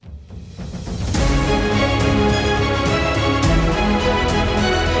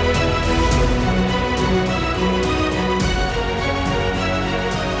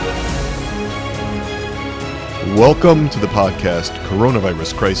Welcome to the podcast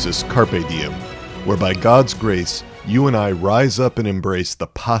Coronavirus Crisis Carpe Diem, where by God's grace, you and I rise up and embrace the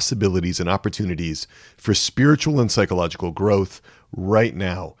possibilities and opportunities for spiritual and psychological growth right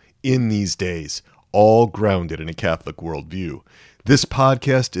now, in these days, all grounded in a Catholic worldview. This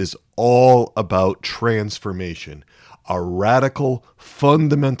podcast is all about transformation, a radical,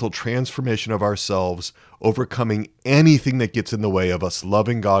 fundamental transformation of ourselves, overcoming anything that gets in the way of us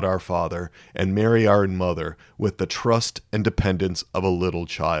loving God our Father and Mary our Mother with the trust and dependence of a little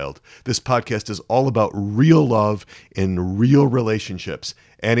child. This podcast is all about real love in real relationships,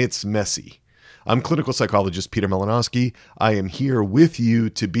 and it's messy. I'm clinical psychologist Peter Malinowski. I am here with you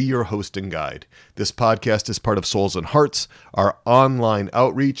to be your host and guide. This podcast is part of Souls and Hearts, our online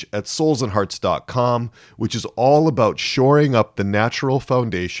outreach at soulsandhearts.com, which is all about shoring up the natural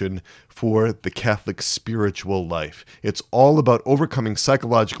foundation for the Catholic spiritual life. It's all about overcoming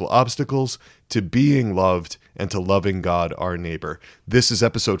psychological obstacles to being loved and to loving God, our neighbor. This is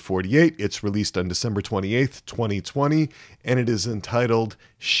episode 48. It's released on December 28th, 2020, and it is entitled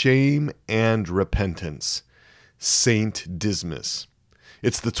Shame and Repentance, Saint Dismas.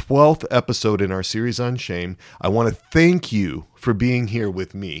 It's the 12th episode in our series on shame. I want to thank you for being here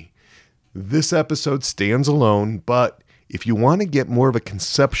with me. This episode stands alone, but if you want to get more of a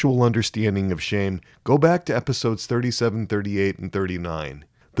conceptual understanding of shame, go back to episodes 37, 38, and 39.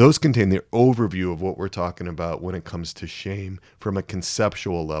 Those contain the overview of what we're talking about when it comes to shame from a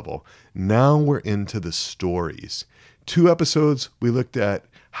conceptual level. Now we're into the stories. 2 episodes, we looked at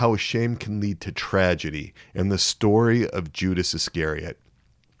how shame can lead to tragedy and the story of Judas Iscariot.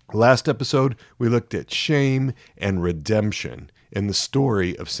 Last episode, we looked at shame and redemption and the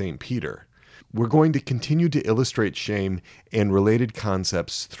story of St. Peter. We're going to continue to illustrate shame and related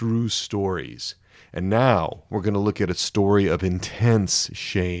concepts through stories. And now we're going to look at a story of intense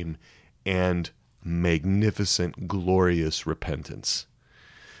shame and magnificent, glorious repentance.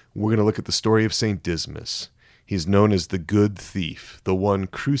 We're going to look at the story of St. Dismas. He's known as the good thief, the one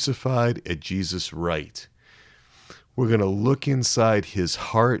crucified at Jesus' right. We're going to look inside his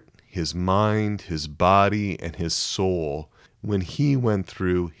heart, his mind, his body, and his soul when he went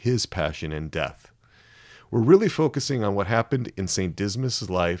through his passion and death. We're really focusing on what happened in St. Dismas'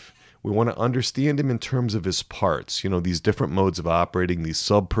 life. We want to understand him in terms of his parts, these different modes of operating, these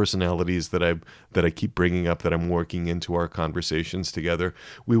sub-personalities that I keep bringing up, that I'm working into our conversations together.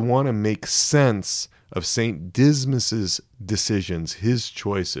 We want to make sense of St. Dismas' decisions, his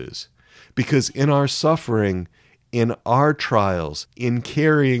choices, because in our suffering, in our trials, in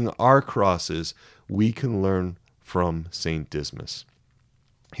carrying our crosses, we can learn from St. Dismas.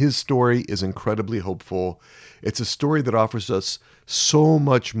 His story is incredibly hopeful. It's a story that offers us so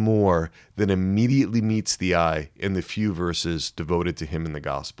much more than immediately meets the eye in the few verses devoted to him in the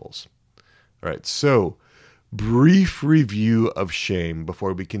Gospels. All right, so brief review of shame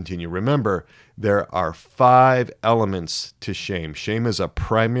before we continue. Remember, there are 5 elements to shame. Shame is a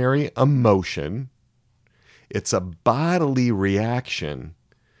primary emotion. It's a bodily reaction.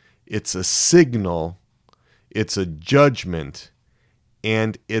 It's a signal. It's a judgment.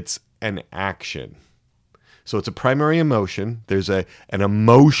 And it's an action. So it's a primary emotion. There's an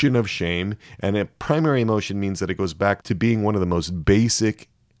emotion of shame, and a primary emotion means that it goes back to being one of the most basic,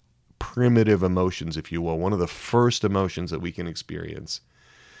 primitive emotions, if you will, one of the first emotions that we can experience.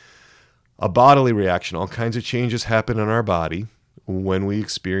 A bodily reaction, all kinds of changes happen in our body when we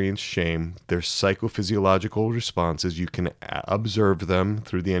experience shame. There's psychophysiological responses. You can observe them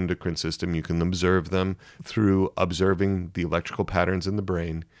through the endocrine system. You can observe them through observing the electrical patterns in the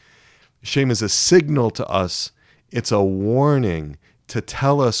brain. Shame is a signal to us. It's a warning to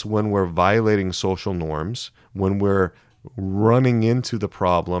tell us when we're violating social norms, when we're running into the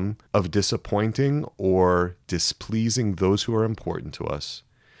problem of disappointing or displeasing those who are important to us.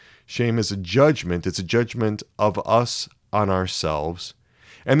 Shame is a judgment. It's a judgment of us on ourselves.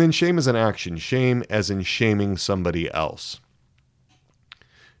 And then shame is an action. Shame as in shaming somebody else.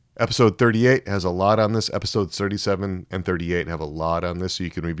 Episode 38 has a lot on this. Episodes 37 and 38 have a lot on this, so you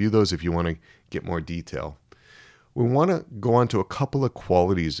can review those if you want to get more detail. We want to go on to a couple of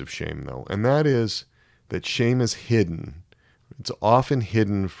qualities of shame, though, and that is that shame is hidden. It's often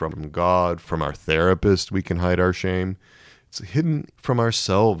hidden from God, from our therapist. We can hide our shame. It's hidden from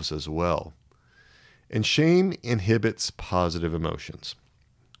ourselves as well. And shame inhibits positive emotions.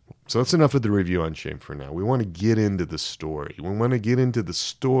 So that's enough of the review on shame for now. We want to get into the story. We want to get into the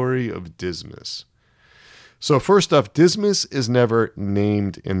story of Dismas. So first off, Dismas is never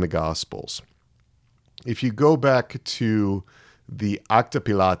named in the Gospels. If you go back to the Acta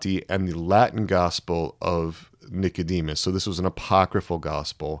Pilati and the Latin Gospel of Nicodemus, so this was an apocryphal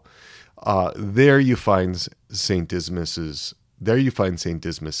gospel, There you find Saint Dismas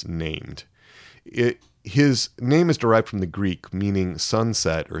named. His name is derived from the Greek, meaning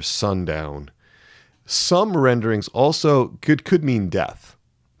sunset or sundown. Some renderings also could mean death,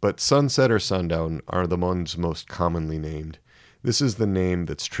 but sunset or sundown are the ones most commonly named. This is the name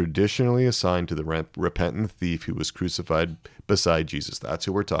that's traditionally assigned to the repentant thief who was crucified beside Jesus. That's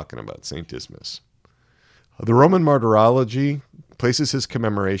who we're talking about, St. Dismas. The Roman Martyrology places his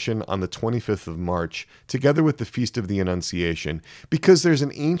commemoration on the 25th of March, together with the Feast of the Annunciation, because there's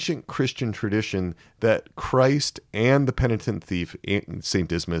an ancient Christian tradition that Christ and the penitent thief, St.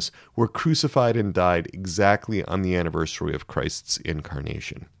 Dismas, were crucified and died exactly on the anniversary of Christ's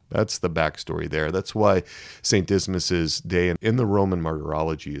incarnation. That's the backstory there. That's why St. Dismas's day in the Roman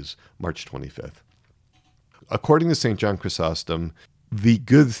Martyrology is March 25th. According to St. John Chrysostom, the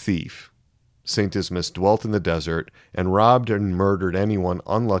good thief, St. Dismas, dwelt in the desert and robbed and murdered anyone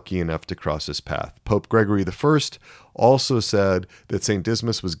unlucky enough to cross his path. Pope Gregory I also said that St.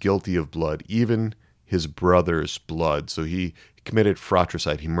 Dismas was guilty of blood, even his brother's blood. So he committed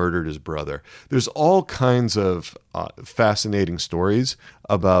fratricide. He murdered his brother. There's all kinds of fascinating stories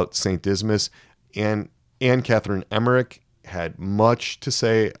about St. Dismas, and Anne Catherine Emmerich had much to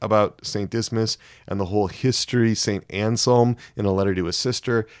say about St. Dismas and the whole history. St. Anselm, in a letter to his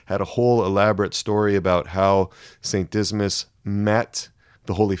sister, had a whole elaborate story about how St. Dismas met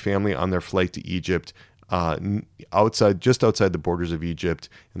the Holy Family on their flight to Egypt, just outside the borders of Egypt,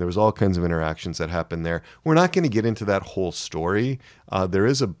 and there was all kinds of interactions that happened there. We're not going to get into that whole story. There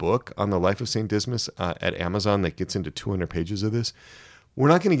is a book on the life of St. Dismas at Amazon that gets into 200 pages of this. We're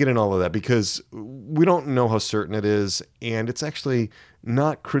not going to get into all of that because we don't know how certain it is, and it's actually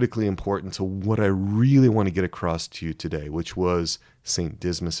not critically important to what I really want to get across to you today, which was St.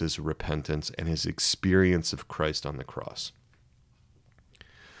 Dismas's repentance and his experience of Christ on the cross.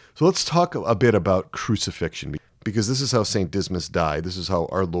 So let's talk a bit about crucifixion, because this is how St. Dismas died. This is how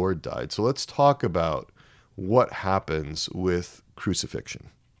our Lord died. So let's talk about what happens with crucifixion.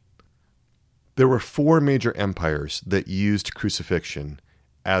 There were 4 major empires that used crucifixion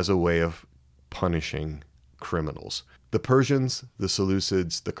as a way of punishing criminals: the Persians, the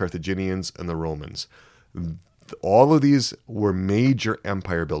Seleucids, the Carthaginians, and the Romans. All of these were major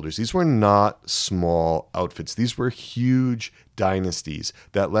empire builders. These were not small outfits. These were huge dynasties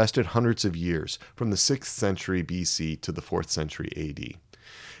that lasted hundreds of years, from the 6th century BC to the 4th century AD.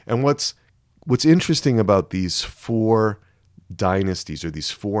 And what's interesting about these 4 dynasties, or these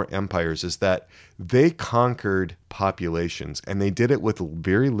 4 empires, is that they conquered populations, and they did it with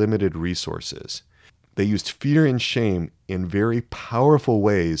very limited resources. They used fear and shame in very powerful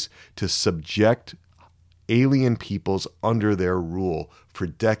ways to subject alien peoples under their rule for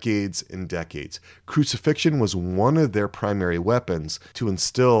decades and decades. Crucifixion was one of their primary weapons to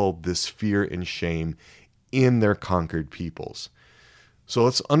instill this fear and shame in their conquered peoples. So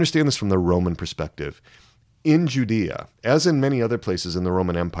let's understand this from the Roman perspective. In Judea, as in many other places in the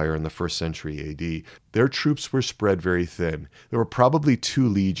Roman Empire in the 1st century AD, their troops were spread very thin. There were probably 2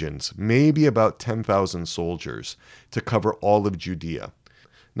 legions, maybe about 10,000 soldiers, to cover all of Judea.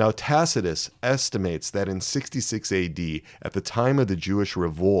 Now, Tacitus estimates that in 66 AD, at the time of the Jewish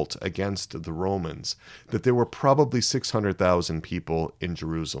revolt against the Romans, that there were probably 600,000 people in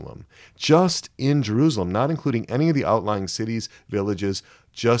Jerusalem. Just in Jerusalem, not including any of the outlying cities, villages,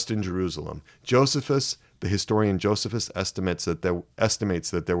 just in Jerusalem. Josephus, the historian Josephus, estimates that there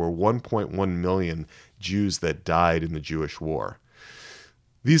were 1.1 million Jews that died in the Jewish war.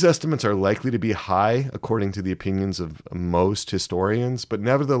 These estimates are likely to be high, according to the opinions of most historians, but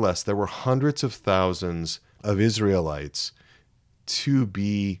nevertheless, there were hundreds of thousands of Israelites to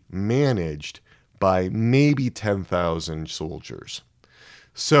be managed by maybe 10,000 soldiers.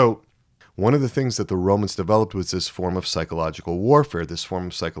 So, one of the things that the Romans developed was this form of psychological warfare, this form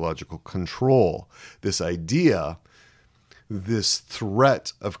of psychological control, this idea, this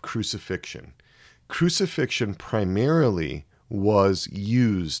threat of crucifixion. Crucifixion primarily was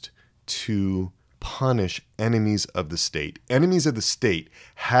used to punish enemies of the state. Enemies of the state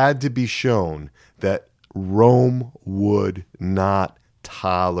had to be shown that Rome would not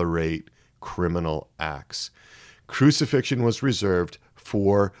tolerate criminal acts. Crucifixion was reserved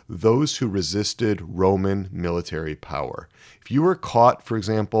for those who resisted Roman military power. If you were caught, for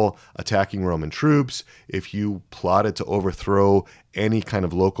example, attacking Roman troops, if you plotted to overthrow any kind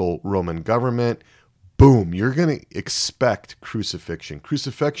of local Roman government, boom, you're going to expect crucifixion.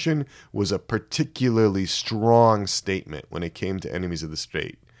 Crucifixion was a particularly strong statement when it came to enemies of the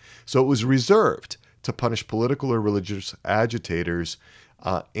state. So it was reserved to punish political or religious agitators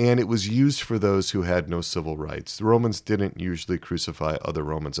And it was used for those who had no civil rights. The Romans didn't usually crucify other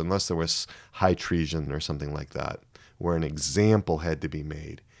Romans unless there was high treason or something like that, where an example had to be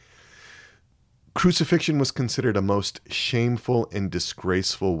made. Crucifixion was considered a most shameful and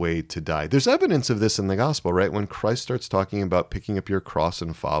disgraceful way to die. There's evidence of this in the gospel, right? When Christ starts talking about picking up your cross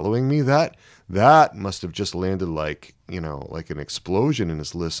and following me, that must have just landed like an explosion in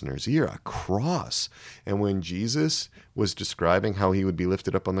his listener's ear, a cross. And when Jesus was describing how he would be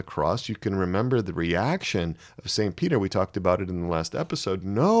lifted up on the cross, you can remember the reaction of St. Peter. We talked about it in the last episode.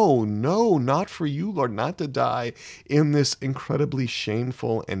 No, not for you, Lord, not to die in this incredibly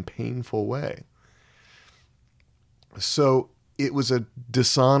shameful and painful way. So it was a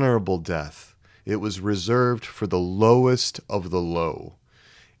dishonorable death. It was reserved for the lowest of the low.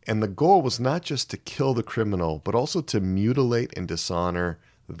 And the goal was not just to kill the criminal, but also to mutilate and dishonor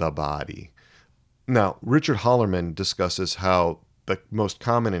the body. Now, Richard Hollerman discusses how the most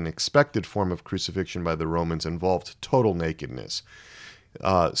common and expected form of crucifixion by the Romans involved total nakedness.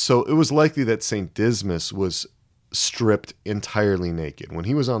 So it was likely that St. Dismas was stripped entirely naked. When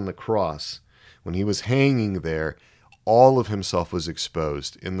he was on the cross, when he was hanging there, all of himself was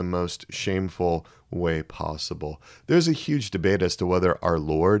exposed in the most shameful way possible. There's a huge debate as to whether our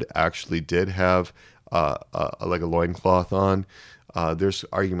Lord actually did have like a loincloth on. There's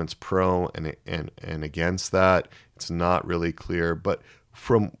arguments pro and against that. It's not really clear. But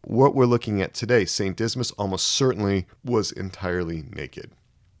from what we're looking at today, St. Dismas almost certainly was entirely naked.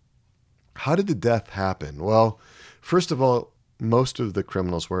 How did the death happen? Well, first of all, most of the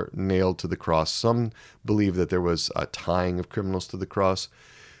criminals were nailed to the cross. Some believe that there was a tying of criminals to the cross,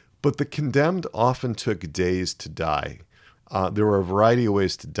 but the condemned often took days to die. There were a variety of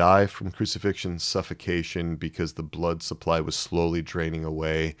ways to die from crucifixion: suffocation, because the blood supply was slowly draining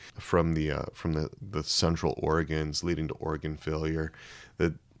away from the central organs, leading to organ failure.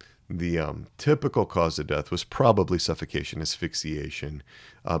 The typical cause of death was probably suffocation, asphyxiation,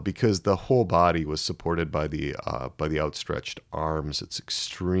 because the whole body was supported by the outstretched arms. It's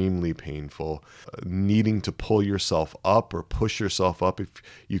extremely painful. Needing to pull yourself up or push yourself up, if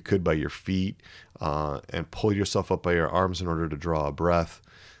you could, by your feet, and pull yourself up by your arms in order to draw a breath.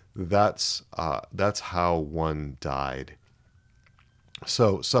 That's how one died.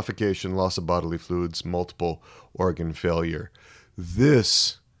 So suffocation, loss of bodily fluids, multiple organ failure.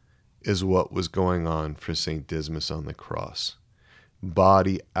 This is what was going on for St. Dismas on the cross.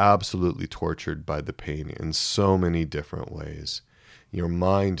 Body absolutely tortured by the pain in so many different ways. Your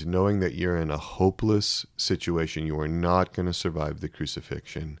mind knowing that you're in a hopeless situation, you are not going to survive the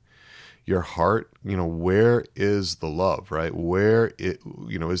crucifixion. Your heart, where is the love, right?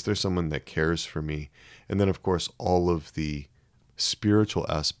 Is there someone that cares for me? And then, of course, all of the spiritual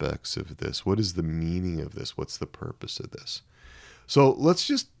aspects of this. What is the meaning of this? What's the purpose of this? So let's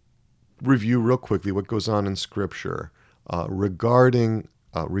just review real quickly what goes on in Scripture regarding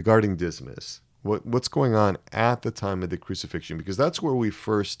Dismas. What's going on at the time of the crucifixion, because that's where we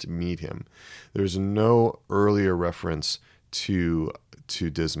first meet him. There's no earlier reference to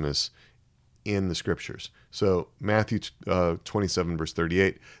Dismas in the Scriptures. So Matthew 27, verse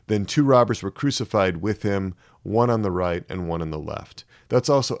 38, then 2 robbers were crucified with him, one on the right and one on the left. That's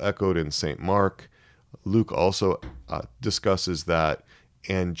also echoed in St. Mark. Luke also discusses that,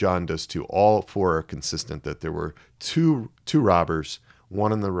 and John does too. All 4 are consistent that there were two robbers,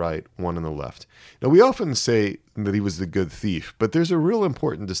 one on the right, one on the left. Now, we often say that he was the good thief, but there's a real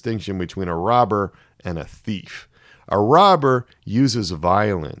important distinction between a robber and a thief. A robber uses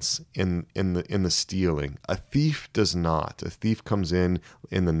violence in the stealing. A thief does not. A thief comes in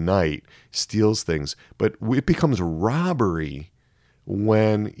the night, steals things, but it becomes robbery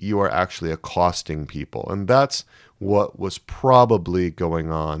when you are actually accosting people. And that's what was probably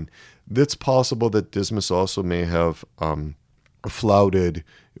going on. It's possible that Dismas also may have flouted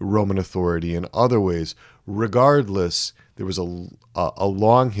Roman authority in other ways. Regardless, there was a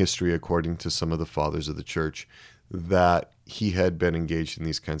long history, according to some of the fathers of the church, that he had been engaged in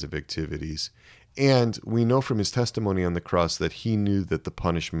these kinds of activities. And we know from his testimony on the cross that he knew that the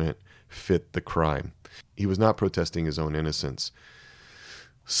punishment fit the crime. He was not protesting his own innocence.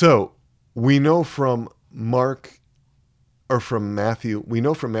 So we know from Matthew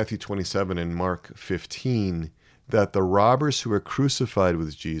 27 and Mark 15 that the robbers who were crucified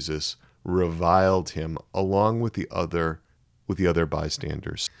with Jesus reviled him along with the other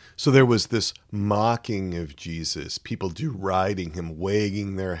bystanders. So there was this mocking of Jesus, people deriding him,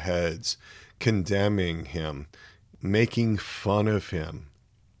 wagging their heads, condemning him, making fun of him.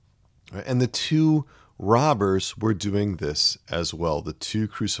 And the 2 robbers were doing this as well. The 2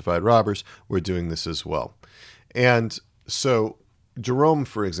 crucified robbers were doing this as well. And so Jerome,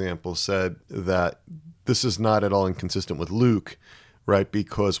 for example, said that this is not at all inconsistent with Luke, right?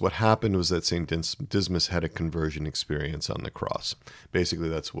 Because what happened was that St. Dismas had a conversion experience on the cross. Basically,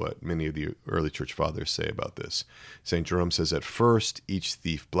 that's what many of the early church fathers say about this. St. Jerome says, at first, each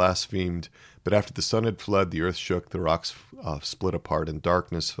thief blasphemed, but after the sun had fled, the earth shook, the rocks split apart, and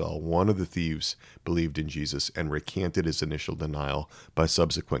darkness fell. One of the thieves believed in Jesus and recanted his initial denial by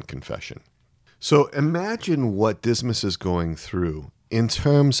subsequent confession. So imagine what Dismas is going through in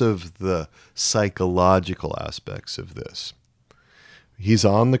terms of the psychological aspects of this. He's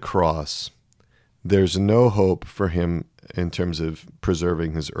on the cross. There's no hope for him in terms of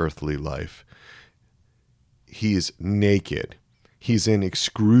preserving his earthly life. He's naked. He's in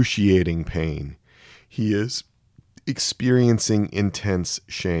excruciating pain. He is experiencing intense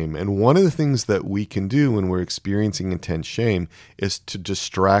shame. And one of the things that we can do when we're experiencing intense shame is to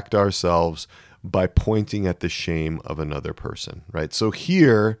distract ourselves by pointing at the shame of another person, right? So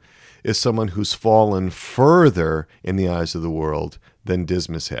here is someone who's fallen further in the eyes of the world than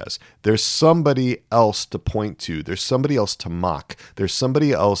Dismas has. There's somebody else to point to. There's somebody else to mock. There's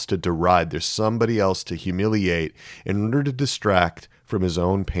somebody else to deride. There's somebody else to humiliate in order to distract from his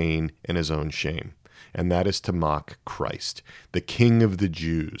own pain and his own shame. And that is to mock Christ, the King of the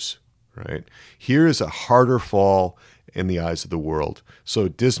Jews, right? Here is a harder fall in the eyes of the world. So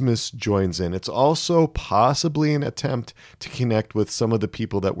Dismas joins in. It's also possibly an attempt to connect with some of the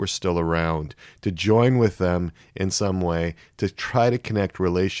people that were still around, to join with them in some way, to try to connect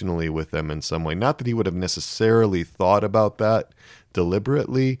relationally with them in some way. Not that he would have necessarily thought about that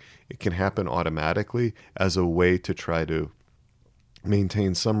deliberately. It can happen automatically as a way to try to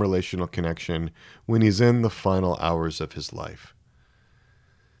maintain some relational connection when he's in the final hours of his life.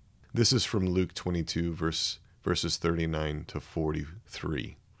 This is from Luke 22, verses 39 to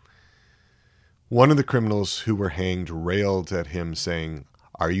 43. One of the criminals who were hanged railed at him, saying,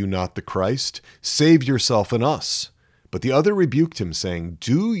 "Are you not the Christ? Save yourself and us." But the other rebuked him, saying,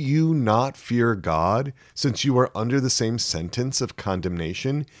 "Do you not fear God, since you are under the same sentence of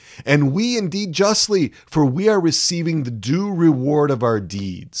condemnation? And we indeed justly, for we are receiving the due reward of our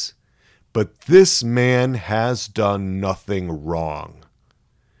deeds. But this man has done nothing wrong."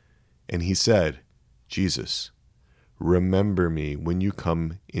 And he said, "Jesus, remember me when you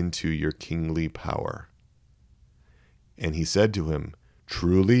come into your kingly power." And he said to him,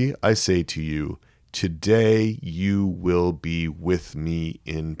 "Truly I say to you, today you will be with me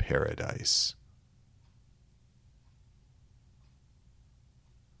in paradise."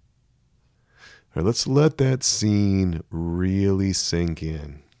 All right, let's let that scene really sink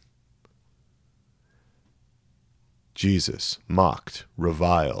in. Jesus, mocked,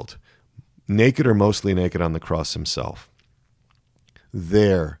 reviled, naked or mostly naked on the cross himself.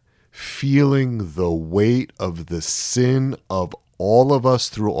 There, feeling the weight of the sin of all of us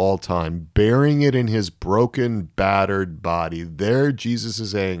through all time, bearing it in his broken, battered body. There Jesus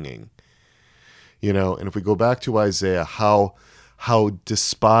is hanging. And if we go back to Isaiah, how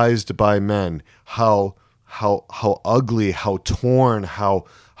despised by men, how ugly, how torn, how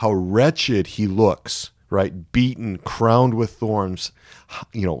wretched he looks, right? Beaten, crowned with thorns,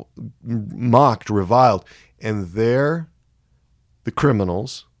 mocked, reviled. And there, the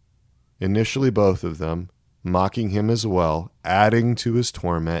criminals, initially both of them, mocking him as well, adding to his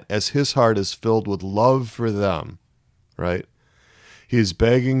torment, as his heart is filled with love for them, right? He is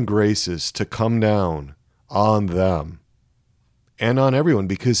begging graces to come down on them and on everyone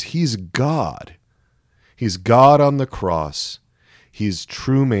because he's God. He's God on the cross. He's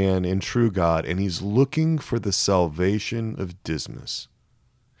true man and true God, and he's looking for the salvation of Dismas.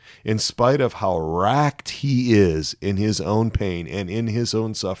 In spite of how racked he is in his own pain and in his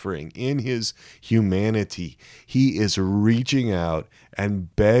own suffering, in his humanity, he is reaching out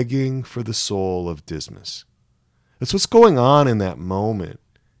and begging for the soul of Dismas. That's what's going on in that moment.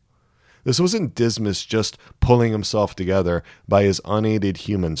 This wasn't Dismas just pulling himself together by his unaided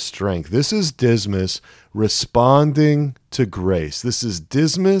human strength. This is Dismas responding to grace. This is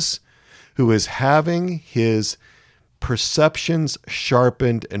Dismas who is having his perceptions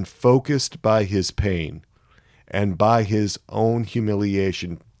sharpened and focused by his pain and by his own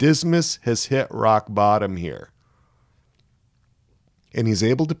humiliation. Dismas has hit rock bottom here. And he's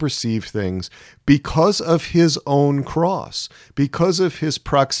able to perceive things because of his own cross, because of his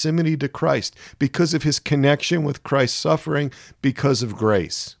proximity to Christ, because of his connection with Christ's suffering, because of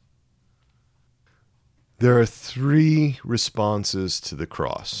grace. There are three responses to the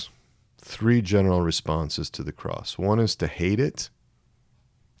cross. Three general responses to the cross. One is to hate it.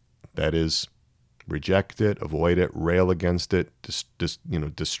 That is, reject it, avoid it, rail against it,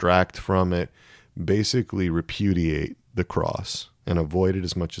 distract from it, basically repudiate the cross. and avoid it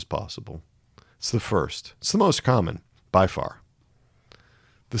as much as possible. It's the first. It's the most common, by far.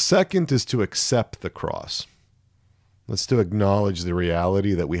 The second is to accept the cross. Let's to acknowledge the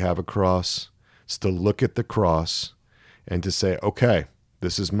reality that we have a cross. It's to look at the cross and to say, okay,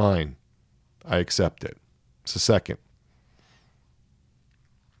 this is mine. I accept it. It's the second.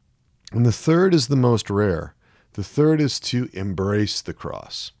 And the third is the most rare. The third is to embrace the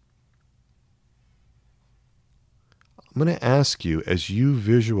cross. I'm going to ask you, as you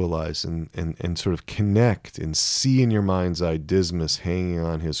visualize and sort of connect and see in your mind's eye Dismas hanging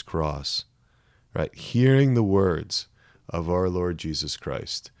on his cross, right? Hearing the words of our Lord Jesus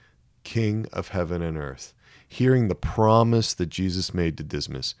Christ, King of heaven and earth, hearing the promise that Jesus made to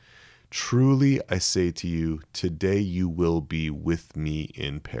Dismas. Truly, I say to you, today you will be with me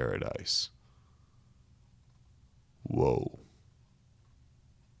in paradise. Whoa.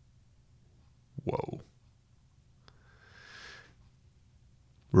 Whoa.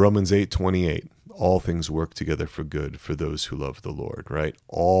 Romans 8:28, all things work together for good for those who love the Lord, right?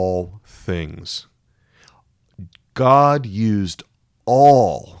 All things. God used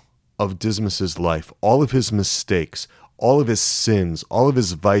all of Dismas's life, all of his mistakes, all of his sins, all of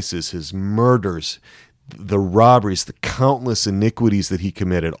his vices, his murders, the robberies, the countless iniquities that he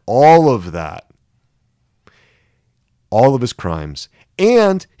committed, all of that, all of his crimes,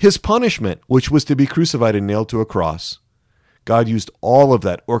 and his punishment, which was to be crucified and nailed to a cross. God used all of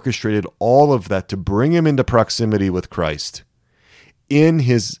that, orchestrated all of that to bring him into proximity with Christ in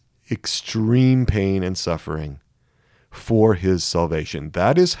his extreme pain and suffering for his salvation.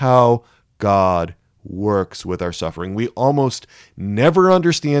 That is how God works with our suffering. We almost never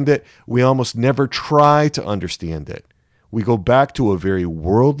understand it. We almost never try to understand it. We go back to a very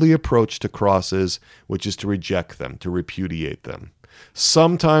worldly approach to crosses, which is to reject them, to repudiate them.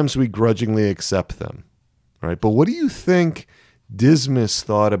 Sometimes we grudgingly accept them. Right? But what do you think Dismas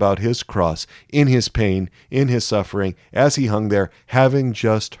thought about his cross, in his pain, in his suffering, as he hung there, having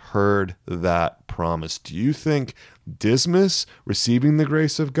just heard that promise? Do you think Dismas, receiving the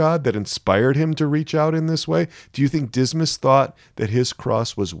grace of God that inspired him to reach out in this way, do you think Dismas thought that his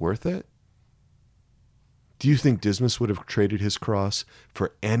cross was worth it? Do you think Dismas would have traded his cross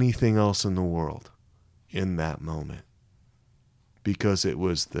for anything else in the world in that moment? Because it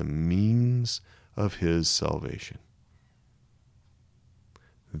was the means of his salvation.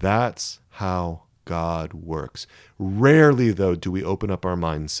 That's how God works. Rarely, though, do we open up our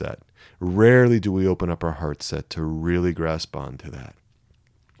mindset. Rarely do we open up our heart set to really grasp onto that.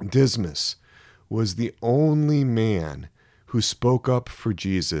 Dismas was the only man who spoke up for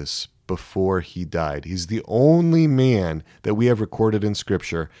Jesus before he died. He's the only man that we have recorded in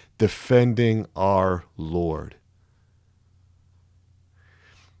Scripture defending our Lord.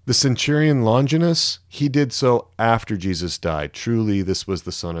 The centurion Longinus, he did so after Jesus died. Truly, this was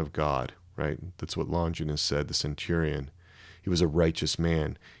the Son of God, right? That's what Longinus said, the centurion. He was a righteous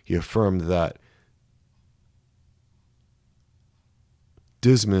man. He affirmed that.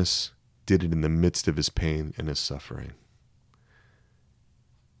 Dismas did it in the midst of his pain and his suffering.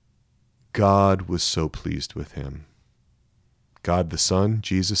 God was so pleased with him. God the Son,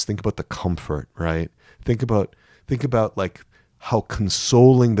 Jesus, think about the comfort, right? Think about like how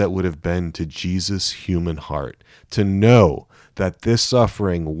consoling that would have been to Jesus' human heart to know that this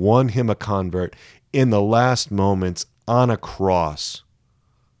suffering won him a convert in the last moments on a cross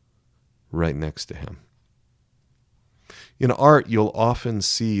right next to him. In art, you'll often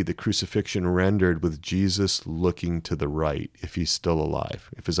see the crucifixion rendered with Jesus looking to the right if he's still alive.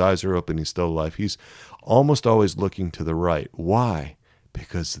 If his eyes are open, he's still alive. He's almost always looking to the right. Why?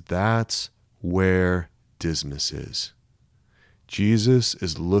 Because that's where Dismas is. Jesus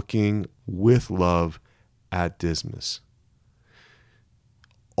is looking with love at Dismas.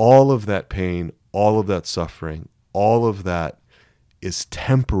 All of that pain, all of that suffering, all of that is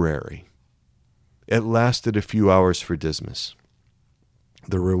temporary. It lasted a few hours for Dismas.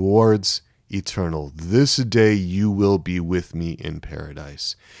 The reward's eternal. This day you will be with me in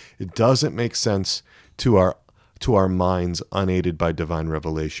paradise. It doesn't make sense to our minds unaided by divine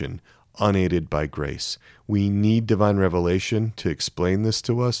revelation, unaided by grace. We need divine revelation to explain this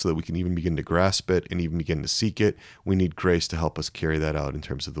to us so that we can even begin to grasp it and even begin to seek it. We need grace to help us carry that out in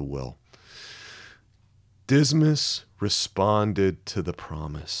terms of the will. Dismas responded to the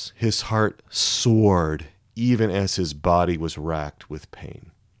promise. His heart soared even as his body was racked with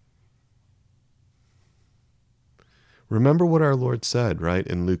pain. Remember what our Lord said, right,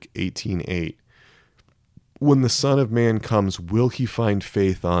 in Luke 18:8. When the Son of Man comes, will he find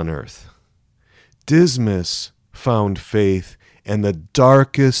faith on earth? Dismas found faith in the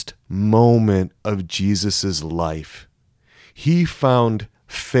darkest moment of Jesus' life. He found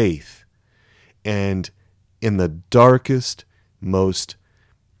faith. And in the darkest, most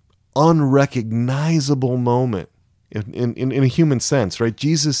unrecognizable moment, in a human sense, right?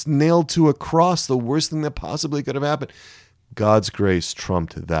 Jesus nailed to a cross, the worst thing that possibly could have happened. God's grace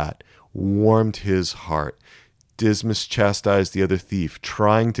trumped that, warmed his heart. Dismas chastised the other thief,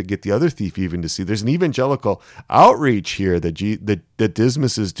 trying to get the other thief even to see. There's an evangelical outreach here that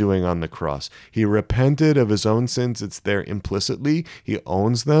Dismas is doing on the cross. He repented of his own sins. It's there implicitly. He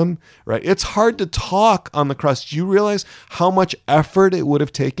owns them, right? It's hard to talk on the cross. Do you realize how much effort it would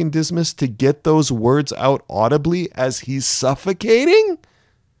have taken Dismas to get those words out audibly as he's suffocating?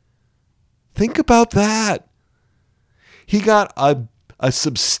 Think about that. He got a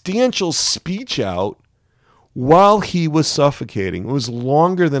substantial speech out while he was suffocating. It was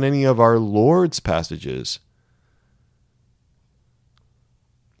longer than any of our Lord's passages.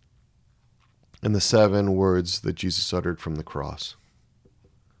 And the 7 words that Jesus uttered from the cross.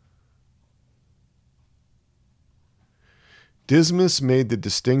 Dismas made the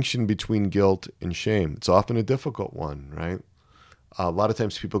distinction between guilt and shame. It's often a difficult one, right? A lot of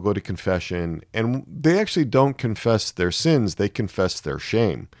times people go to confession and they actually don't confess their sins. They confess their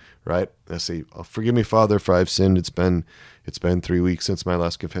shame, right? They say, oh, forgive me, Father, for I've sinned. It's been 3 weeks since my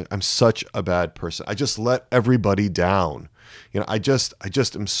last confession. I'm such a bad person. I just let everybody down. I'm just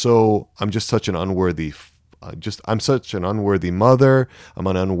such an unworthy, I'm such an unworthy mother. I'm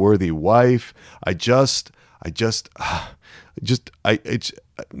an unworthy wife. And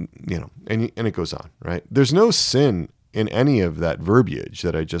it goes on, right? There's no sin in any of that verbiage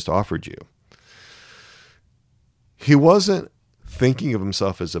that I just offered you. He wasn't thinking of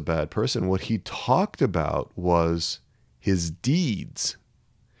himself as a bad person. What he talked about was his deeds.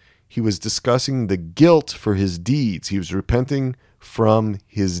 He was discussing the guilt for his deeds. He was repenting from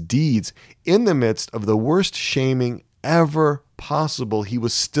his deeds. In the midst of the worst shaming ever possible, he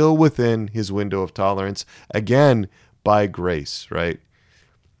was still within his window of tolerance, again, by grace, right?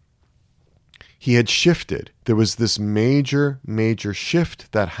 He had shifted. There was this major, major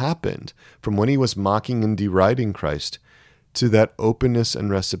shift that happened from when he was mocking and deriding Christ to that openness and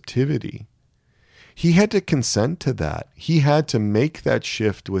receptivity. He had to consent to that. He had to make that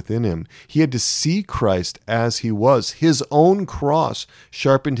shift within him. He had to see Christ as he was. His own cross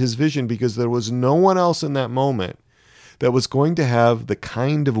sharpened his vision because there was no one else in that moment that was going to have the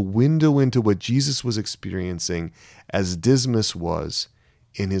kind of window into what Jesus was experiencing as Dismas was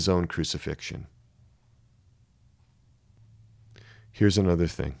in his own crucifixion. Here's another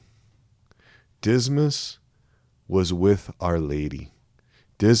thing. Dismas was with Our Lady.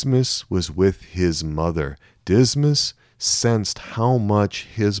 Dismas was with his mother. Dismas sensed how much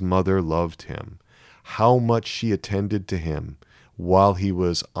his mother loved him, how much she attended to him while he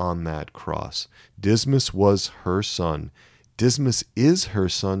was on that cross. Dismas was her son. Dismas is her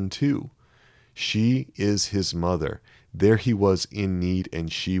son too. She is his mother. There he was in need,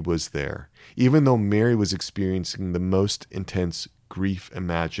 and she was there. Even though Mary was experiencing the most intense grief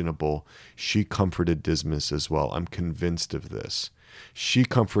imaginable, she comforted Dismas as well. I'm convinced of this. She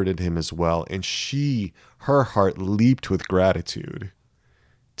comforted him as well, and her heart leaped with gratitude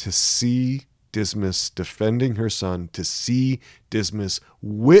to see Dismas defending her son, to see Dismas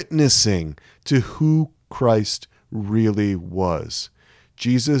witnessing to who Christ really was.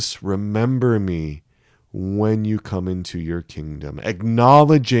 Jesus, remember me when you come into your kingdom,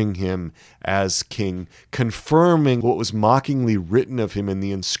 acknowledging him as king, confirming what was mockingly written of him in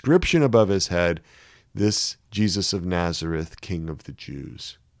the inscription above his head, this Jesus of Nazareth, King of the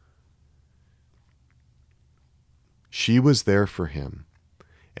Jews. She was there for him,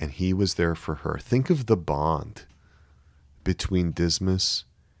 and he was there for her. Think of the bond between Dismas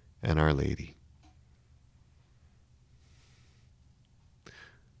and Our Lady.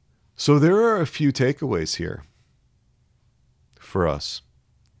 So there are a few takeaways here for us.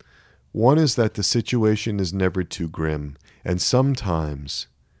 One is that the situation is never too grim, and sometimes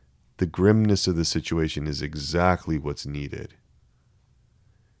the grimness of the situation is exactly what's needed.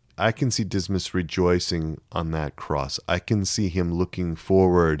 I can see Dismas rejoicing on that cross. I can see him looking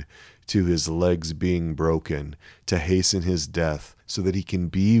forward to his legs being broken to hasten his death so that he can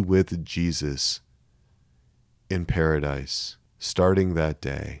be with Jesus in paradise, starting that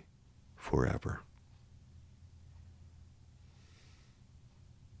day forever.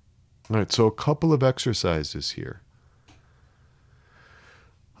 All right, so a couple of exercises here.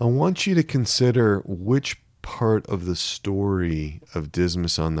 I want you to consider which part of the story of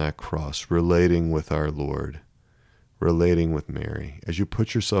Dismas on that cross, relating with our Lord, relating with Mary, as you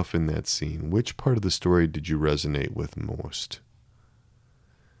put yourself in that scene, which part of the story did you resonate with most?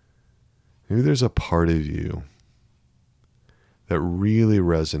 Maybe there's a part of you that really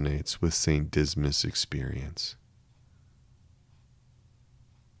resonates with St. Dismas' experience.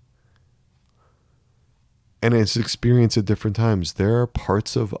 And it's experienced at different times. There are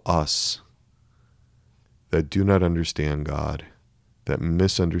parts of us that do not understand God, that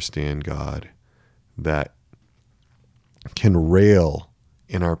misunderstand God, that can rail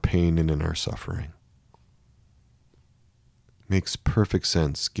in our pain and in our suffering. Makes perfect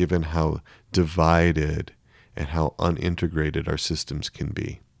sense given how divided and how unintegrated our systems can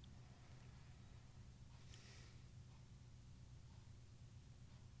be.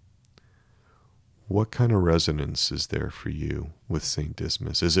 What kind of resonance is there for you with St.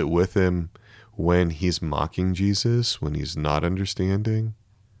 Dismas? Is it with him when he's mocking Jesus, when he's not understanding?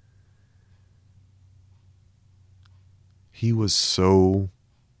 He was so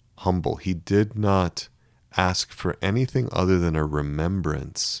humble. He did not ask for anything other than a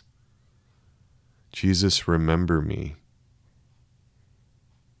remembrance. Jesus, remember me.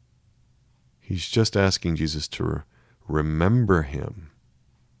 He's just asking Jesus to remember him.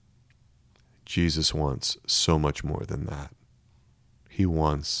 Jesus wants so much more than that. He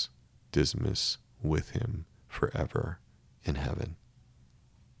wants Dismas with him forever in heaven.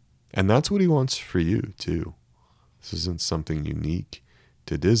 And that's what he wants for you, too. This isn't something unique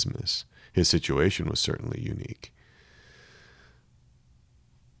to Dismas. His situation was certainly unique.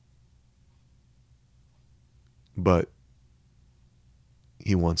 But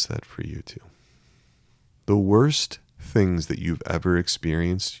he wants that for you, too. The worst things that you've ever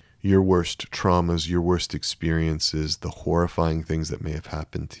experienced, your worst traumas, your worst experiences, the horrifying things that may have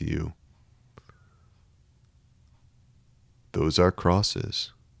happened to you, those are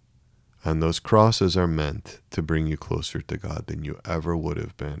crosses. And those crosses are meant to bring you closer to God than you ever would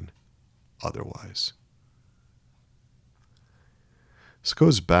have been otherwise. This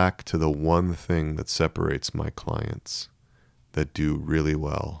goes back to the one thing that separates my clients that do really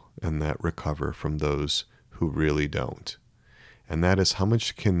well and that recover from those who really don't. And that is, how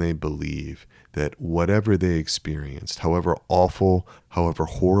much can they believe that whatever they experienced, however awful, however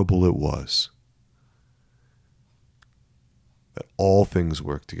horrible it was, that all things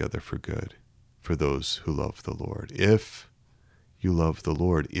work together for good for those who love the Lord. If you love the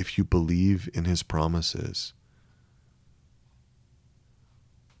Lord, if you believe in his promises.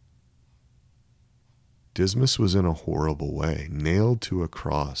 Dismas was in a horrible way, nailed to a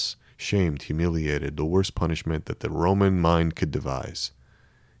cross, shamed, humiliated, the worst punishment that the Roman mind could devise.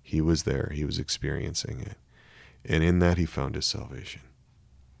 He was there, he was experiencing it. And in that he found his salvation.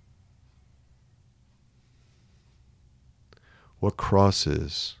 What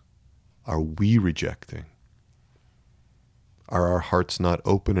crosses are we rejecting? Are our hearts not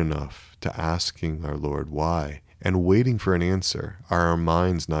open enough to asking our Lord why and waiting for an answer? Are our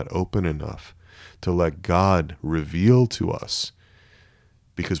minds not open enough to let God reveal to us,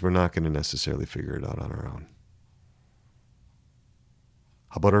 because we're not going to necessarily figure it out on our own?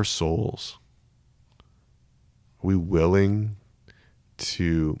 How about our souls? Are we willing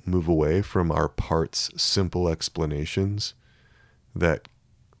to move away from our parts' simple explanations that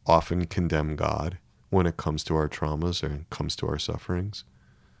often condemn God when it comes to our traumas or it comes to our sufferings?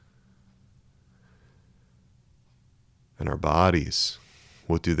 And our bodies,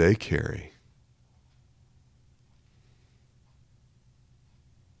 what do they carry?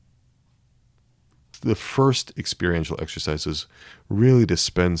 The first experiential exercise is really to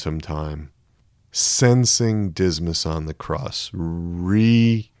spend some time sensing Dismas on the cross,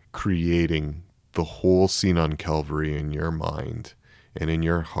 recreating the whole scene on Calvary in your mind and in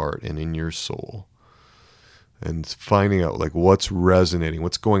your heart and in your soul, and finding out like what's resonating,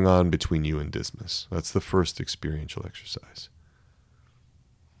 what's going on between you and Dismas. That's the first experiential exercise.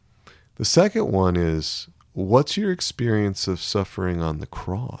 The second one is, what's your experience of suffering on the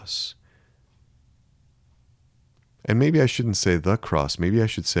cross? And maybe I shouldn't say the cross. Maybe I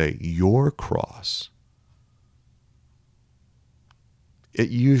should say your cross. It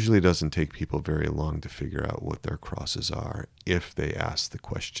usually doesn't take people very long to figure out what their crosses are if they ask the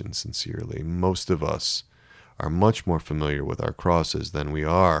question sincerely. Most of us are much more familiar with our crosses than we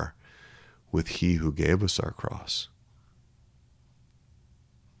are with He who gave us our cross.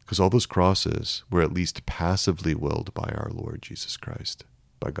 Because all those crosses were at least passively willed by our Lord Jesus Christ,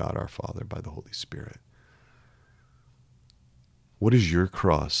 by God our Father, by the Holy Spirit. What does your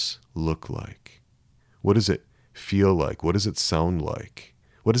cross look like? What does it feel like? What does it sound like?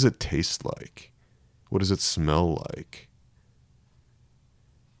 What does it taste like? What does it smell like?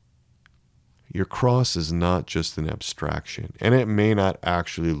 Your cross is not just an abstraction, and it may not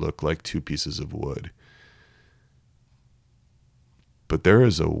actually look like two pieces of wood. But there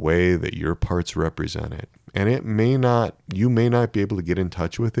is a way that your parts represent it, And you may not be able to get in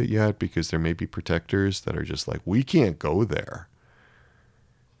touch with it yet because there may be protectors that are just like, we can't go there.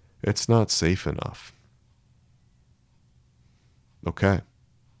 It's not safe enough. Okay.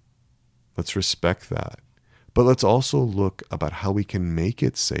 Let's respect that. But let's also look about how we can make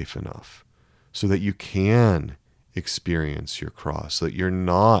it safe enough so that you can experience your cross, so that you're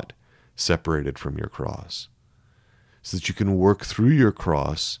not separated from your cross, so that you can work through your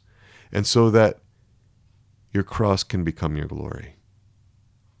cross, and so that your cross can become your glory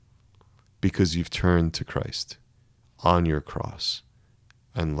because you've turned to Christ on your cross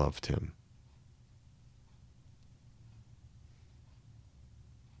and loved him.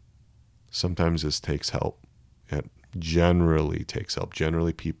 Sometimes this takes help. It generally takes help.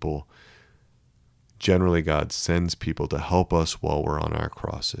 Generally, God sends people to help us while we're on our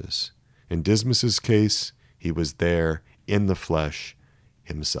crosses. In Dismas's case, he was there in the flesh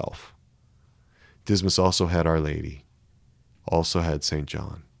himself. Dismas also had Our Lady, also had St.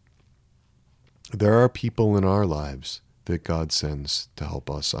 John. There are people in our lives that God sends to help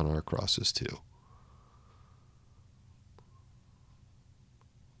us on our crosses too.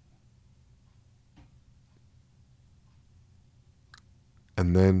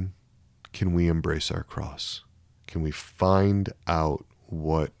 And then, can we embrace our cross? Can we find out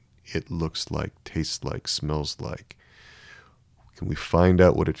what it looks like, tastes like, smells like? Can we find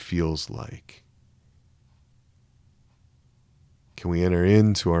out what it feels like? Can we enter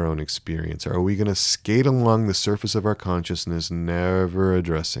into our own experience? Or are we going to skate along the surface of our consciousness, never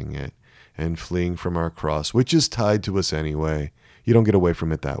addressing it, and fleeing from our cross, which is tied to us anyway? You don't get away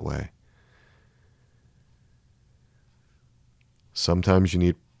from it that way. Sometimes you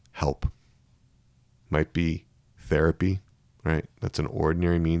need help. Might be therapy, right? That's an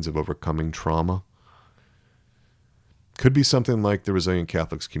ordinary means of overcoming trauma. Could be something like the Resilient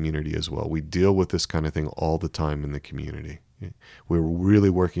Catholics community as well. We deal with this kind of thing all the time in the community. We're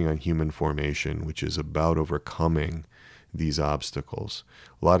really working on human formation, which is about overcoming these obstacles.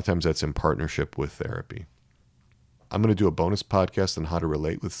 A lot of times that's in partnership with therapy. I'm going to do a bonus podcast on how to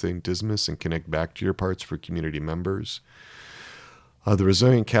relate with St. Dismas and connect back to your parts for community members. The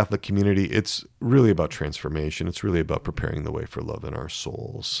Resilient Catholic community, it's really about transformation. It's really about preparing the way for love in our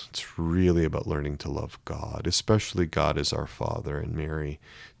souls. It's really about learning to love God, especially God as our Father and Mary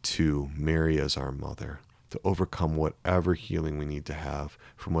as our mother, to overcome whatever healing we need to have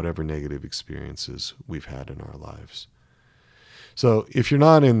from whatever negative experiences we've had in our lives. So if you're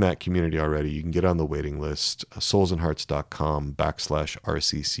not in that community already, you can get on the waiting list,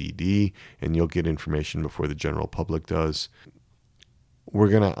 soulsandhearts.com/RCCD, and you'll get information before the general public does. We're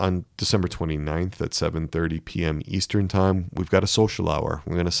going to, on December 29th at 7:30 p.m. Eastern Time, we've got a social hour.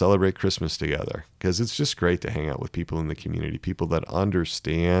 We're going to celebrate Christmas together because it's just great to hang out with people in the community, people that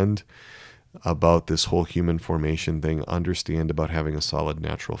understand about this whole human formation thing, understand about having a solid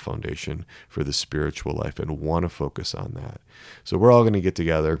natural foundation for the spiritual life and want to focus on that. So we're all going to get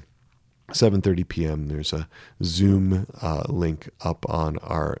together. 7:30 p.m. There's a Zoom link up on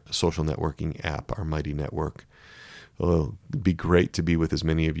our social networking app, our Mighty Network. It'll be great to be with as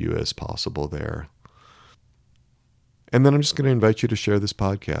many of you as possible there. And then I'm just going to invite you to share this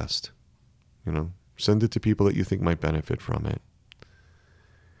podcast. Send it to people that you think might benefit from it.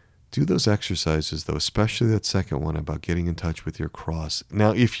 Do those exercises, though, especially that second one about getting in touch with your cross.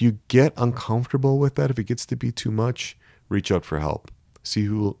 Now, if you get uncomfortable with that, if it gets to be too much, reach out for help. See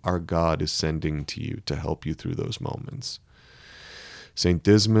who our God is sending to you to help you through those moments. St.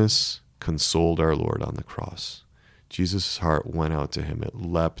 Dismas consoled our Lord on the cross. Jesus' heart went out to him. It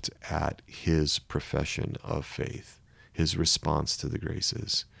leapt at his profession of faith, his response to the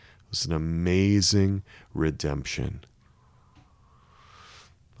graces. It was an amazing redemption.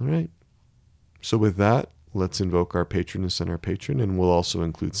 All right. So with that, let's invoke our patroness and our patron, and we'll also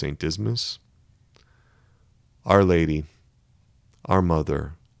include St. Dismas. Our Lady, our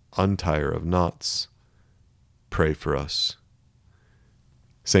Mother, Untier of Knots, pray for us.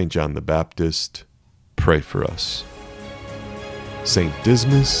 St. John the Baptist, pray for us. St.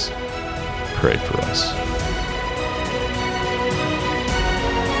 Dismas, pray for us.